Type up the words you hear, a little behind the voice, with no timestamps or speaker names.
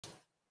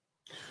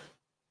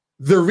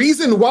The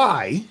reason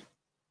why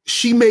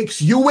she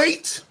makes you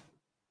wait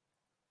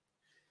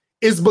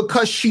is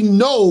because she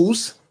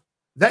knows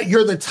that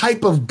you're the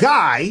type of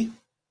guy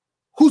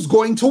who's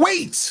going to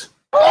wait.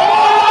 Let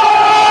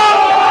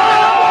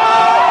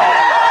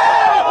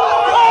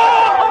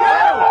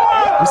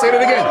me say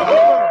that again.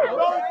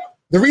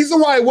 The reason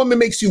why a woman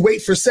makes you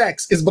wait for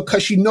sex is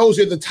because she knows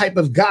you're the type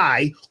of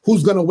guy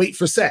who's going to wait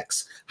for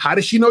sex. How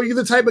does she know you're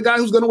the type of guy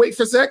who's going to wait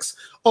for sex?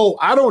 Oh,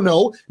 I don't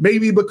know.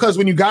 Maybe because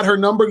when you got her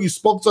number, you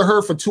spoke to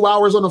her for 2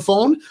 hours on the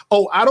phone.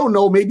 Oh, I don't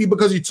know. Maybe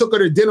because you took her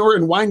to dinner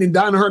and wined and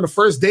dined her on the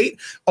first date.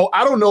 Oh,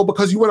 I don't know.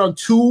 Because you went on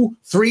 2,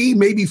 3,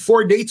 maybe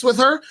 4 dates with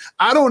her.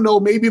 I don't know.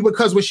 Maybe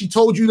because when she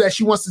told you that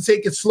she wants to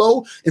take it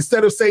slow,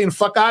 instead of saying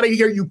fuck out of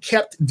here, you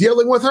kept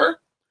dealing with her.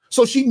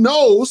 So she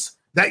knows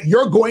that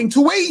you're going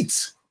to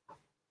wait.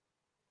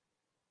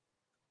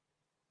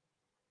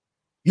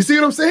 You see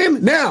what I'm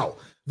saying? Now,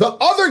 the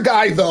other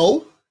guy,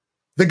 though,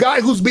 the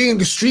guy who's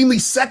being extremely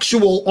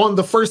sexual on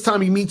the first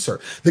time he meets her,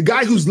 the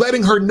guy who's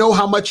letting her know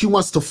how much he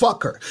wants to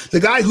fuck her, the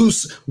guy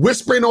who's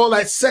whispering all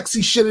that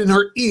sexy shit in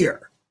her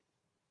ear.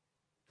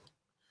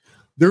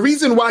 The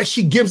reason why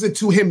she gives it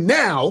to him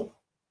now,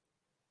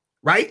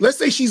 right? Let's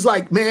say she's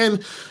like,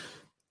 man,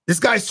 this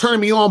guy's turning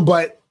me on,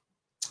 but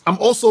I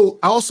also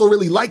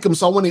really like him,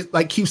 so I want to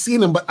like keep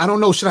seeing him, but I don't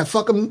know. Should I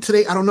fuck him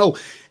today? I don't know.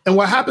 And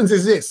what happens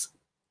is this.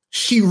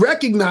 She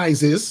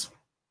recognizes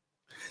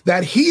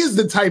that he is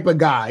the type of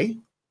guy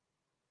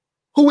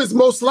who is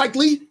most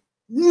likely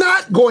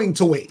not going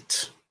to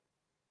wait.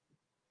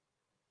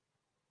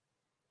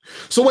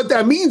 So what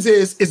that means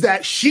is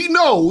that she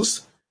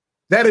knows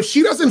that if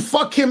she doesn't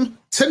fuck him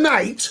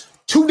tonight,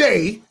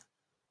 today,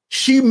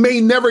 she may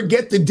never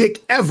get the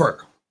dick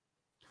ever,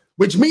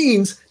 which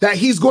means that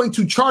he's going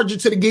to charge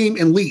it to the game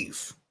and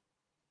leave.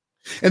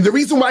 And the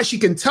reason why she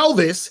can tell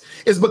this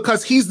is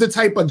because he's the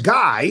type of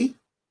guy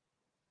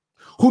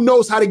who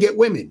knows how to get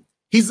women.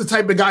 He's the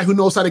type of guy who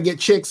knows how to get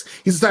chicks.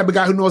 He's the type of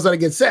guy who knows how to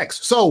get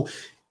sex. So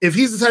if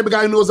he's the type of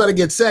guy who knows how to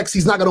get sex,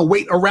 he's not going to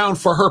wait around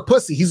for her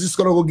pussy. He's just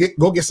going to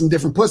go get some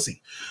different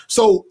pussy.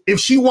 So if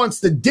she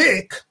wants the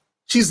dick,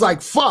 she's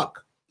like,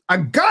 fuck, I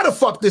got to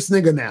fuck this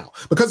nigga now.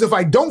 Because if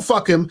I don't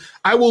fuck him,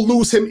 I will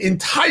lose him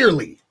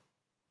entirely.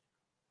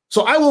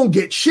 So I won't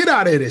get shit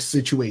out of this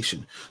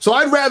situation. So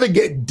I'd rather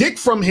get dick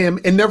from him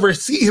and never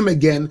see him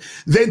again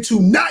than to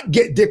not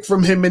get dick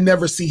from him and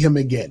never see him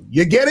again.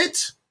 You get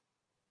it?